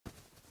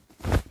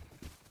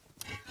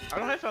I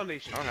don't have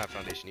foundation. I don't have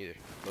foundation either.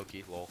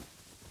 Low-key, lol.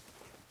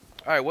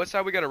 Alright, what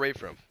side we gotta raid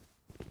from?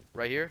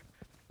 Right here?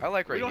 I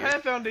like right We here. don't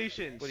have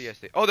foundations. What do you guys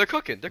think? Oh, they're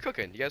cooking. They're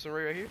cooking. You guys want to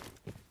raid right here?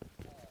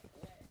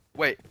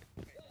 Wait.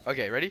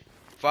 Okay, ready?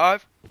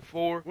 5,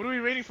 4. What are we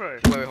waiting for?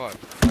 Wait, hold on.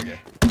 Okay.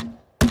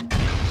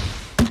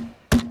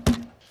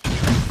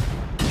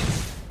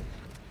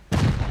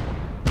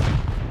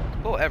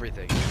 Pull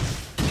everything.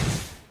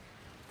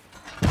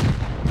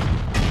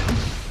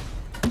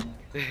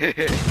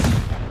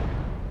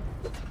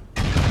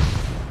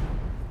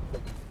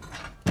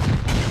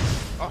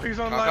 Oh, he's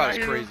online. Knockout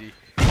is crazy.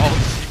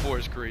 Oh, C4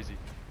 is crazy.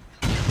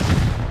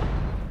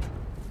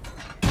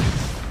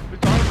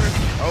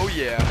 Oh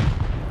yeah.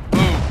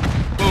 Boom.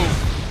 Boom.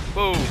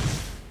 Boom.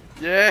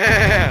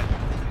 Yeah.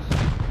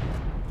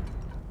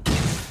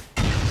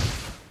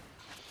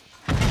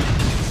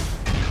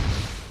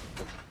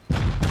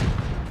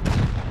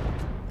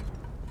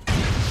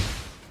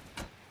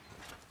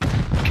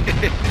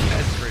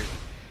 That's crazy.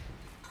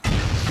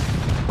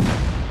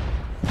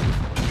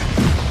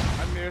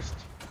 I missed.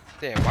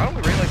 Damn, why don't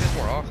we raid like this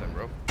more often,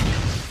 bro?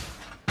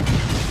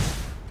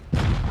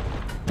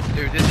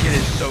 Dude, this kid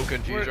is so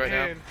confused right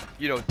now.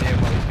 You know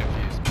damn well he's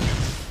confused.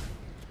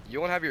 You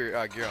won't have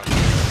your gear on.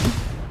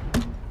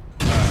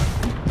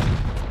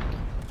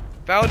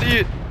 Found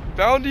it!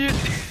 Found it!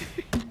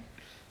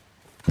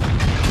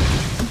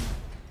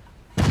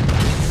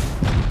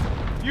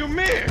 You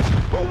missed!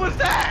 What was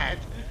that?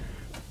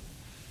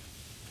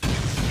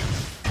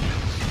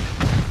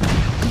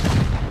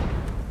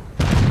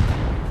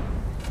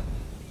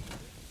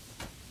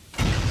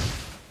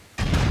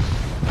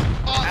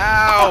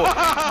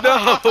 Ow!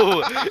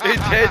 No!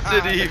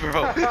 Intensity,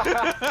 bro!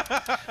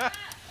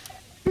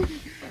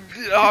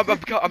 Oh,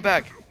 I'm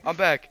back. I'm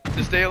back.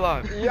 To stay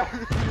alive. Yeah.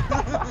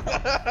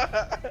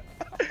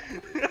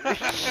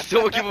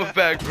 Someone give him a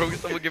bag, bro.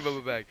 Someone give him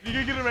a bag. You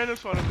can get a random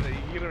spawn over there. You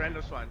can get a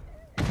random spawn.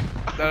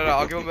 No,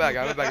 I'll give him a bag.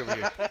 I have a bag over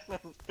here.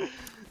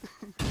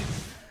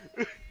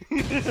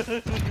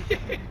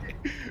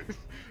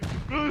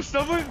 Bro,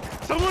 someone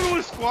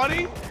was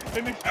squatting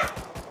and they...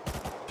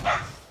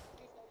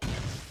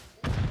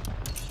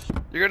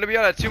 You're gonna be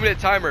on a 2-minute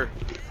timer.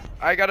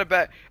 I got a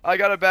bag. You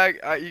got a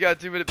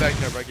 2-minute bag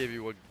timer. I gave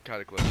you one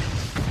kind of clip.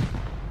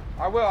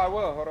 I will.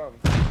 Hold on.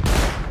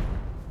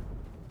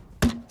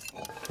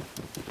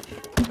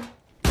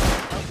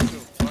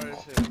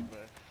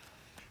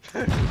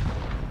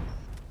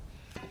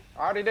 I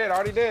already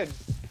did.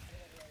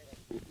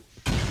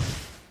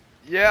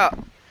 Yeah.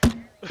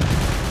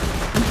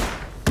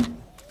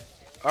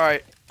 All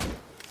right.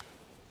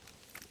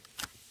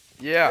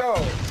 Yeah. Yo.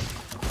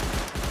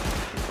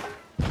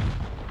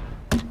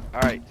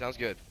 All right. Sounds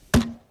good.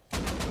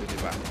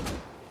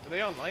 Are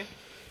they online?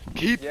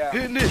 Keep Yeah.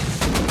 hitting it.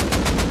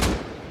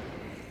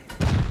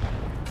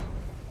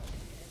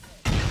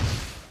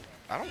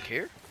 I don't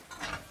care.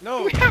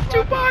 No. We have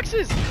 2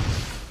 boxes.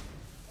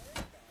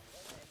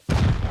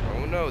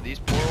 Oh no, these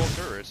poor old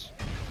turrets.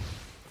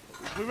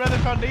 We'd rather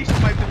foundation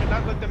pipe them and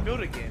not let them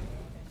build again.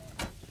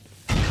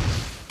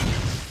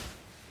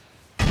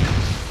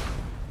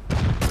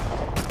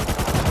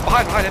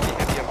 Behind, empty,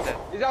 I'm dead.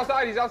 He's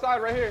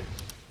outside right here.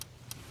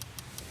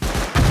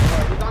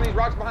 He's on these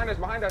rocks behind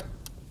us.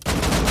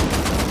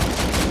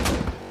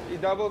 He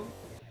doubled.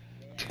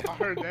 I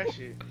heard that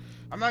shit.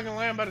 I'm not gonna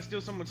lie, I'm about to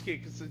steal someone's kit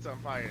because it's on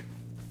fire.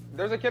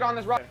 There's a kid on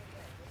this rock.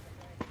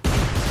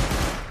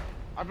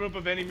 I blew up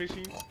a vending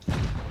machine.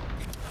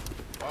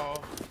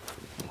 Uh-oh.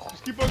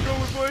 Just keep on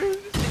going, boy.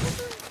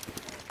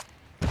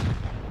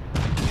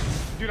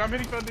 Dude, I'm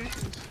hitting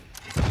foundations.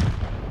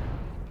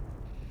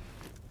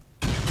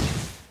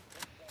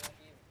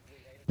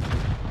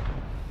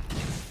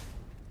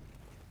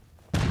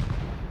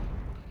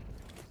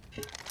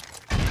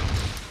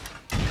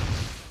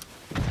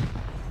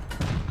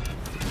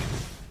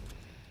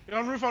 Get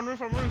on roof.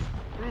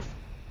 Roof.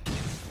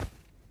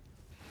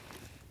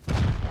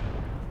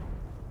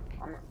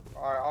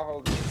 Alright, I'll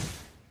hold you.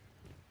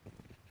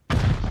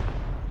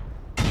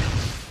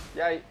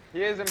 Yeah,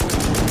 he is in.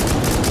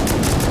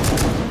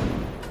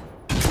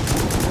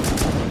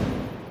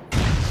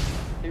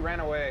 He ran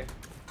away.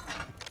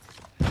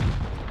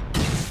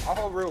 I'll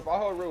hold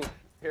roof.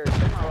 Here,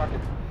 take my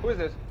rockets. Who is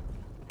this?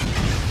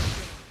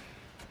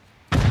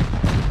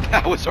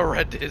 That was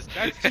horrendous.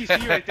 That's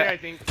TC right there, I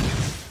think.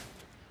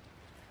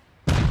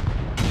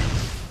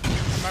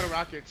 I'm out of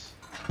rockets.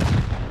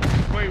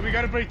 Wait, we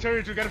gotta break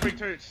turrets. We gotta break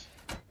turrets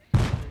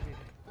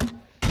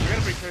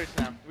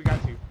now. We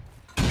got to.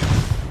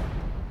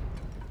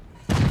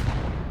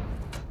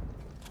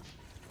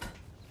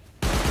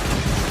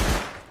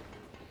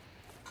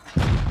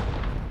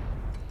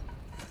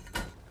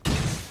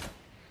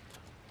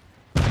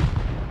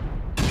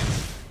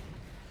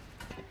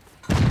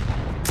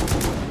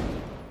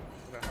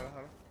 Hold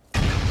on.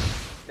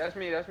 That's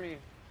me.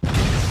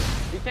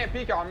 He can't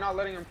peek out. I'm not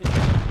letting him peek out.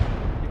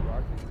 Keep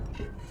rocking.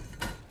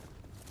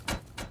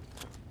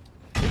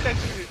 Hit that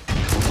turret.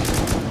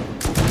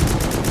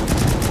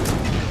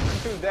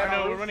 M2's dead. I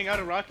know, we're running out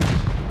of rockets.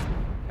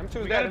 M2's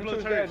We dead. gotta blow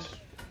M2's dead. turrets.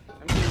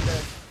 M2's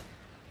dead.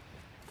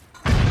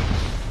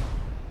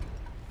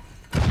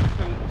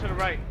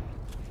 right.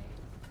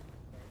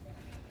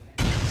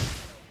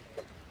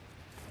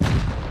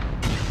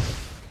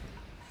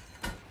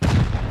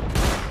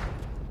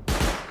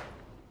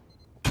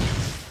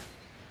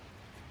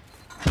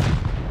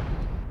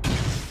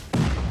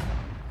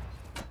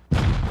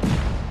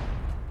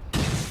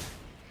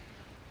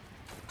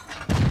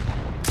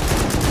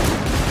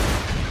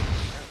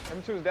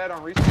 M2's dead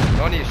on respawn.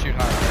 Don't need to shoot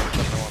high.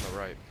 There's on the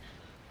right.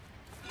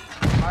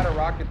 I had a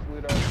rocket flew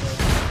up, so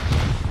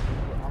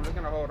I'm just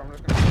gonna hold. I'm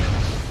just gonna hold.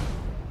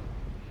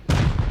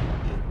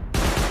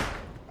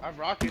 I have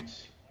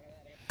rockets.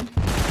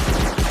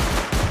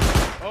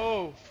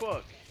 Oh,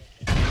 fuck.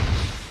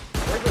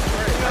 Where's the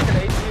turret? I can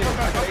AT it. Come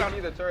back, I come can back.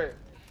 AT the turret.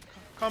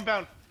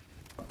 Compound.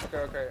 Okay,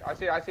 okay. I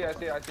see it.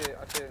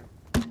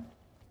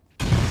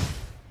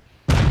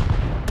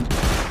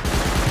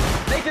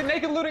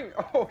 Naked looting!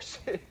 Oh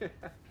shit.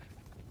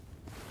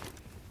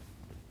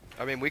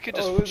 I mean, we could Oh,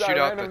 just who's that shoot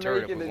out the random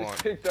turret if naked we that want.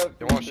 just picked up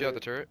You want to the shoot out the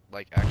turret? turret?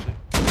 Like, actually?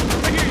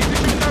 Right here, you can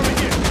shoot that right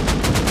here.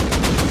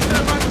 Shoot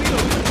that right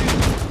here.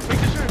 Make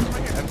the shirt from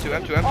right here.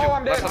 M2. Oh,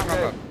 I'm dead. Left side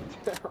I'm of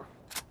dead. compound.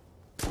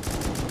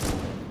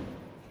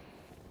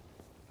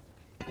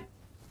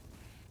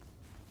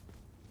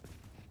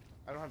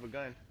 I don't have a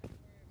gun.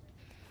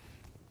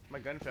 My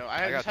gun fell.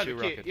 I got just have 2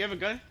 a kit. rockets. You have a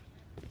gun?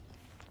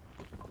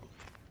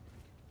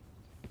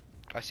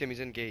 I see him. He's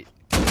in gate.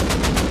 I don't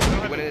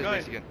have When a is his gun.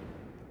 base again?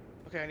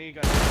 Okay, I need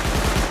a gun.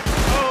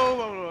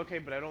 Oh, okay,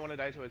 but I don't want to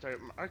die to a turret.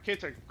 Our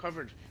kits are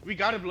covered. We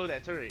gotta blow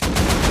that turret.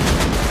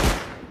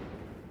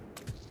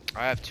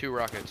 I have 2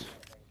 rockets.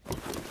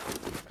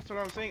 That's what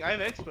I'm saying. I have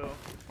expo.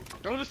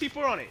 Throw the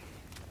C4 on it.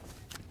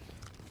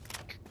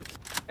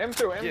 M2. Yeah,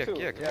 come over here.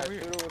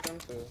 shoot it with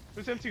M2.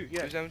 Who's M2?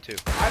 Yeah. Who's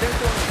M2? I didn't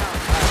do on the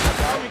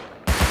count.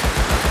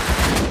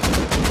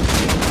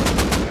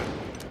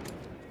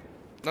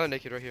 Another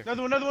naked right here.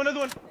 Another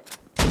one.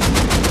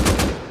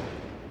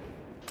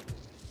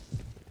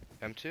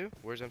 M2?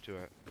 Where's M2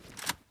 at?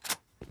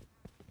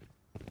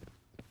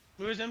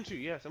 Where's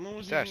M2? Yeah, someone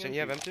was Stash, using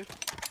didn't you have M2. M2?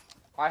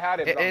 I had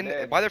it, but I'm And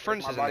dead. why are there Like,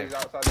 furnaces in my there?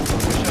 body's outside Good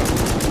the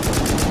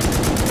shot.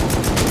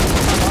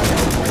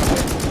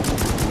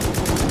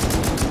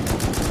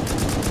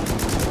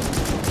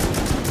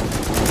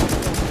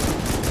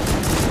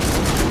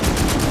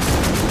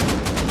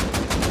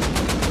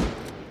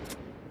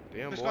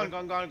 Damn, Just boy.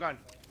 gone.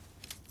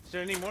 Is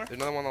there any more? There's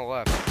another one on the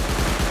left.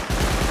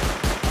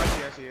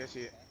 I see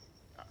it.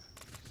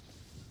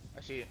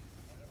 I see it.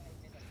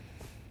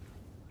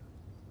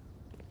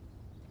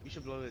 You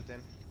should blow it then.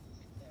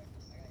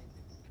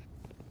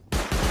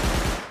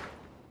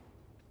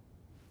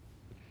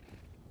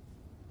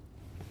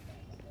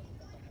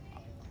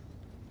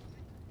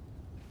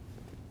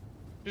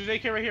 There's an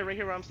AK right here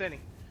where I'm standing.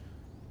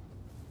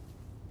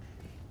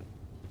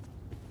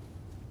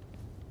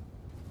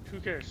 Who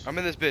cares? I'm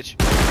in this bitch.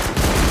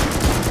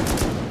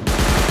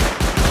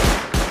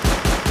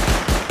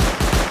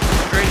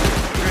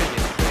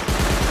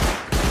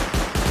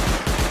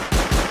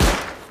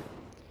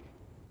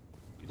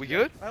 We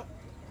good? Oh.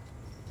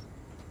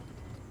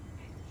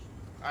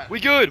 We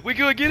good.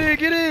 Get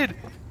in.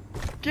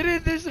 Get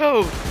in this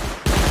hole.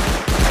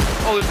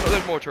 Oh,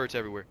 there's more turrets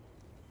everywhere.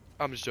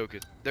 I'm just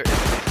joking. They're in the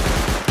base.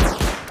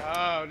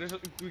 Oh,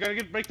 we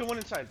gotta break the one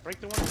inside. Break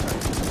the one inside.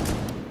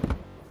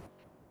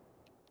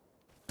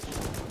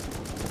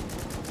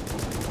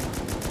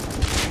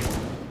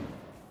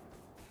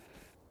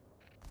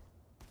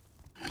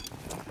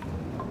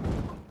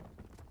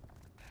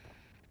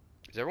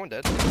 Is everyone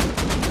dead?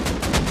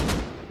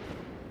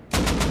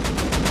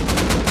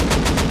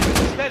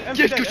 Dead,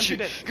 empty, Yes, dead, good empty, shit.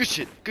 dead.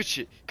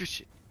 Good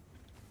shit.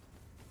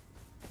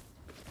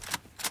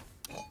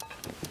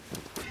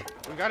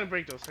 We gotta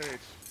break those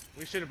turrets.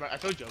 We should have. I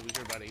told you we should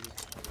have brought 80.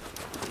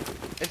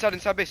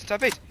 Inside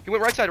base. He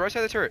went right side of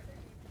the turret.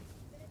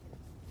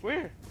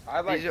 Where? I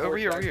have like He's over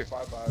here, over here.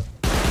 5-5.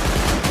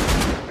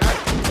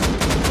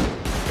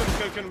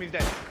 Kill him, he's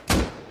dead.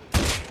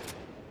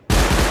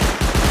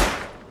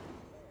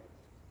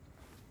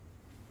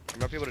 You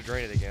might be able to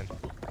drain it again.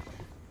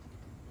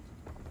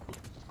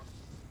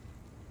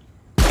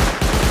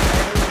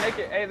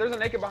 Hey, there's a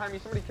naked behind me.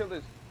 Somebody kill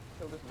this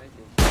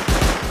naked.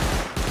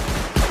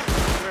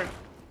 Where?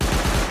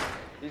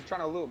 He's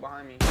trying to loot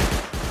behind me.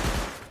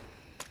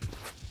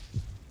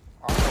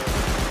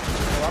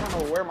 I don't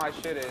know where my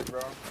shit is,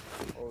 bro.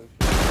 Holy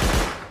shit.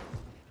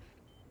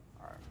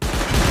 Alright.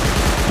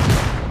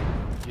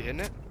 You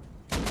hitting it?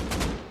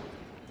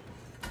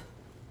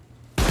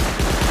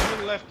 To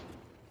the left.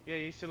 Yeah,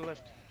 he's to the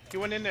left. He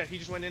went in there. He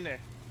just went in there.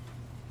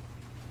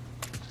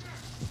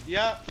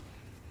 Yeah.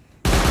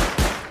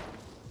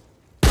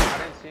 I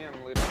didn't see him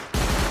looting.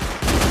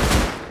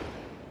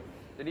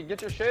 Did he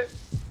get your shit?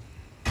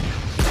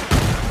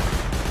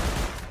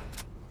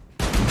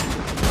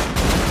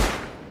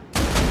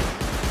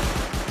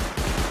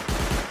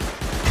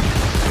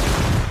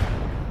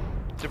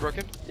 Is it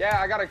broken? Yeah,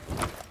 I got a.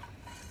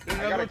 There's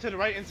another one to the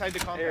right inside the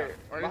compound. Here,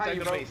 Or behind inside you,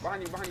 the bro. base.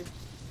 Behind you.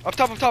 Up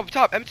top.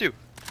 M2.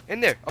 In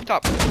there. Up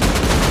top.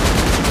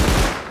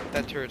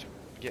 That turret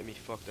get me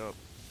fucked up.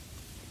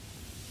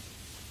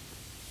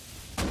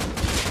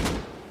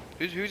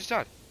 Who's this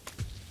on?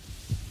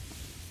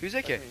 Who's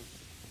AK? That's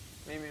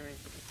me. Me.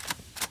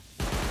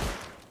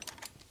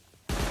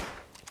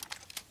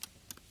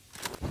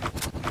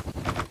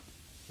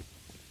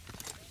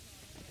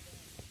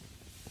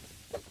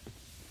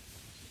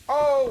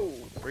 Oh!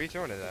 Where are you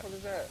throwing it at? What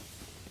is that?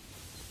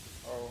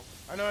 Oh.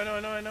 I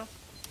know.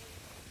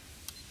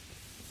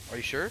 Are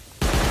you sure?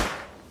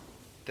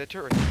 That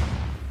turret.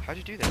 How'd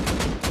you do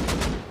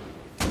that?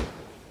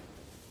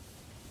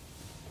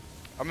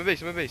 I'm in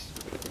base.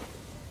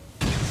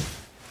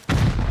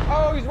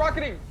 Oh, he's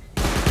rocketing!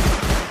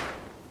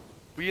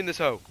 We in this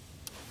hoe.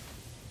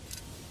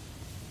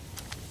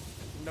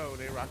 No,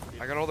 they rocked me.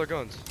 I got all their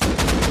guns.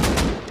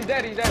 He's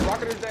dead.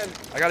 Rocketer's dead.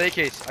 I got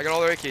AKs. I got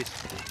all their AKs.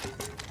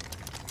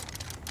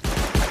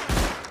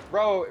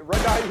 Bro,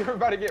 Red Dot, you're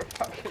about to get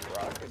fucking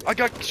rocketed. I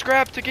got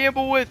scrap to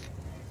gamble with.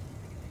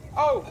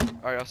 Oh!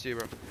 Alright, I'll see you,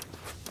 bro.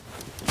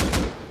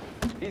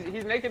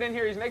 He's naked in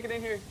here. He's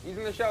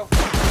in the shell.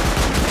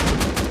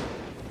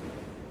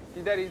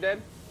 He's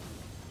dead.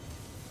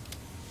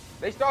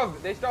 They still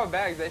have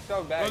bags.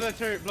 Blow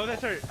that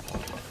turret.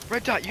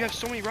 Red Dot, you have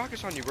so many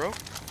rockets on you, bro.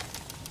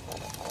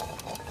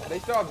 They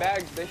still have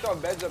bags. They still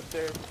have beds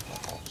upstairs.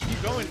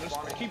 Keep going.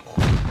 Just keep.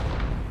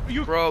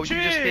 You Bro, you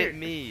chick! just hit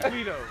me.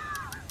 Lito,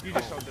 you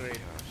just sold the radar.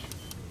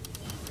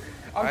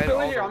 I'm still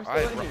in here. I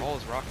had all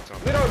his rockets on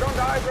me. Lito, don't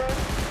die, bro.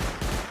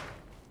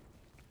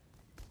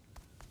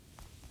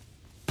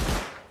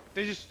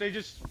 They just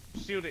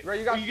sealed it. Bro,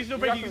 you can still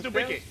break it. You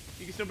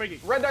can still break it.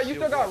 Red Dot, you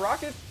Sealed still got what?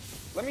 rockets?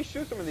 Let me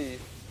shoot some of these.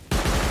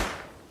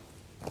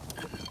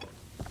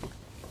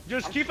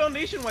 Just keep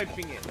foundation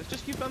wiping it. Let's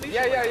just keep foundation.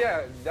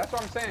 Yeah. That's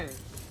what I'm saying.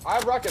 I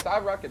have rockets.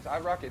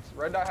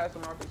 Red Dot has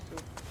some rockets too.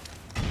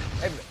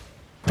 Hey,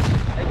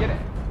 get it.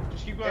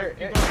 Just keep going.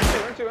 Here,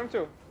 Keep going.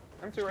 M2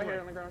 right here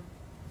on the ground.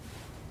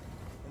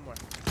 One more.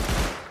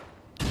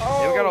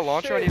 Oh, Yeah, we got a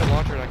launcher. shit. I need a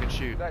launcher and I can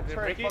shoot. That Did it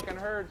turret break it? fucking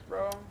hurts,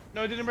 bro.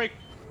 No, it didn't break.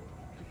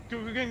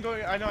 Go again. Go.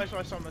 I know. I saw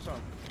him.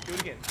 Do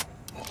it again.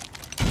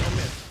 Don't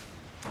miss.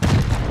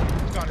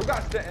 It's gone. Who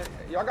got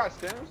y'all got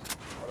stems?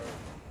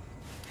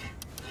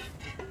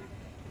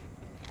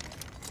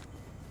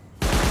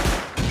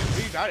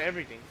 We got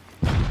everything.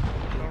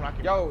 No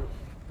rocket. Yo,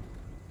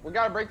 we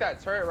gotta break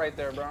that turret right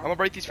there, bro. I'm gonna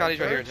break these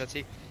foundations right here, turrets?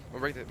 Tetsi. I'm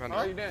gonna break the No,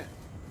 foundation. you didn't.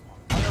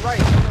 On the right.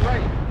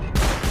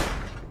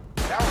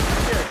 That one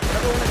right here.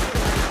 Everyone is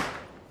shooting right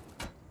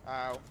now.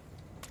 Ow.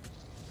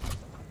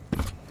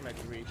 I'm at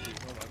 3 HP.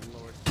 Oh my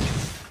lord.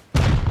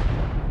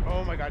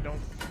 Oh my god, don't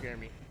scare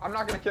me. I'm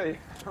not gonna kill you.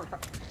 Look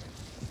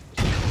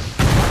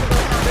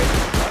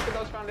at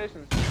those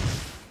foundations.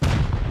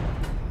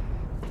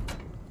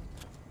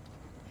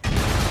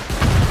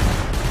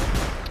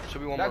 Should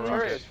be one That more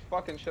turret rocket. is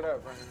fucking shit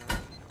up right now.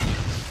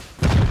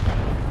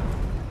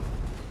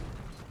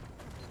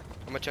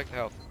 I'm gonna check the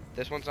health.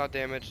 This one's not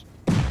damaged.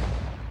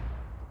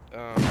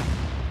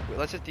 Wait,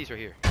 let's hit these right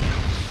here.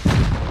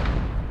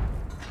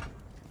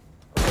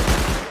 No,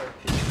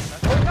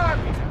 he's not.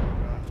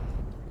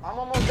 I'm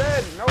almost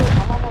dead. No,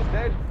 I'm almost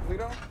dead,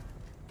 Lito.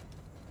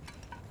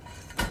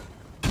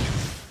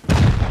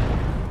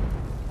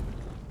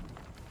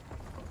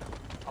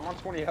 I'm on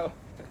 20 health.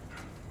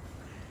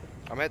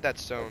 I'm at that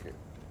stone. Okay.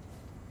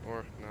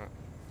 Or not.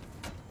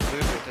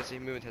 Move, Tetsi.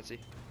 Move, Tetsi.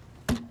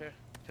 Here.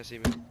 Tetsi,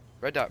 move.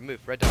 Red Dot, move.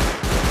 Red Dot, move.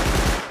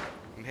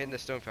 I'm hitting the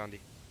stone foundy.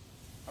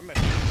 I'm at.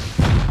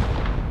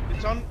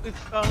 It's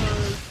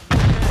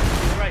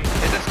right.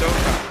 Hit the stone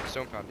foundy.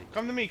 Stone foundy.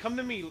 Come to me,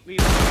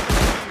 Lito.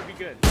 You'll be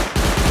good.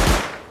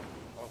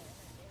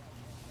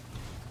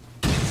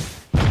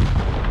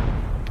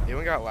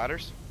 Anyone got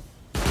ladders?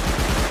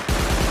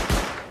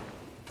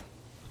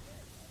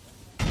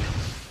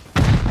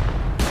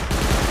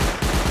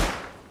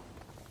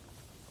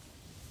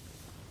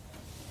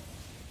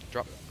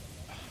 Drop.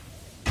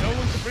 No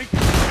one's to break it.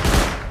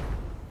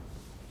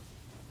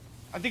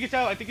 I think it's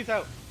out.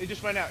 It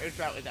just ran out. It's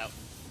out.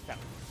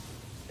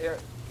 Yeah.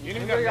 You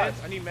didn't Anybody got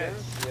got meds? I need meds.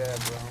 stems? Yeah,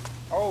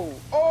 bro.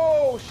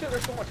 Oh shit,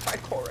 there's so much high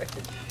core right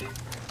here.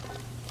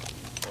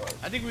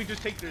 I think we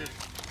just take the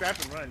scrap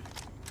and run.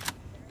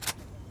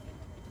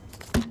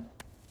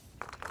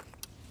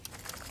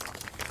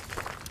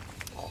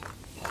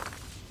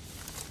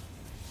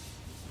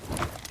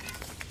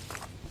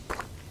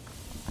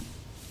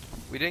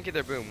 We didn't get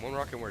their boom. One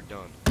rocket and we're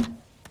done.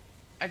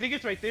 I think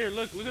it's right there.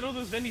 Look at all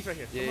those vendis right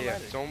here. Yeah.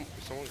 Someone.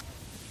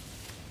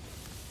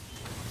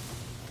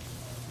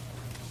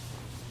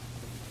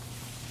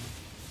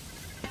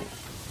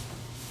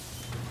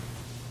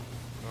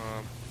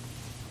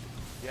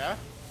 Yeah?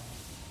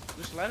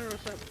 Just ladder or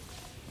something?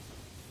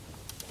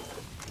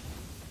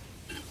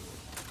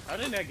 I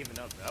didn't have given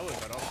up. I would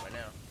have got off by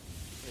now.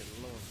 Good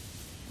lord.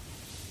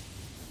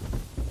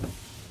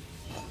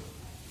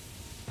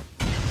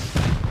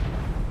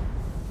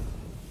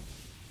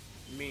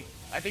 Me.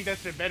 I think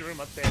that's their bedroom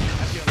upstairs.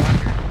 I see a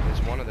locker.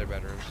 It's one of their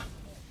bedrooms.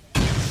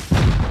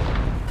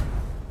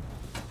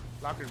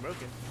 Locker's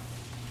broken.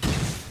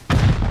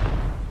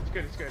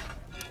 It's good.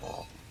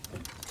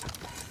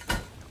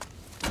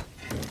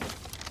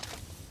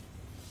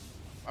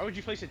 Why would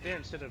you place it there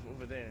instead of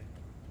over there?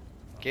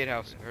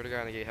 Gatehouse. I heard a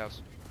guy in the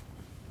gatehouse.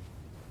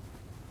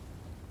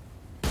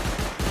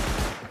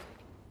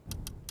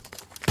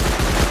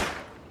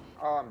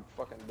 Oh, I'm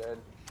fucking dead.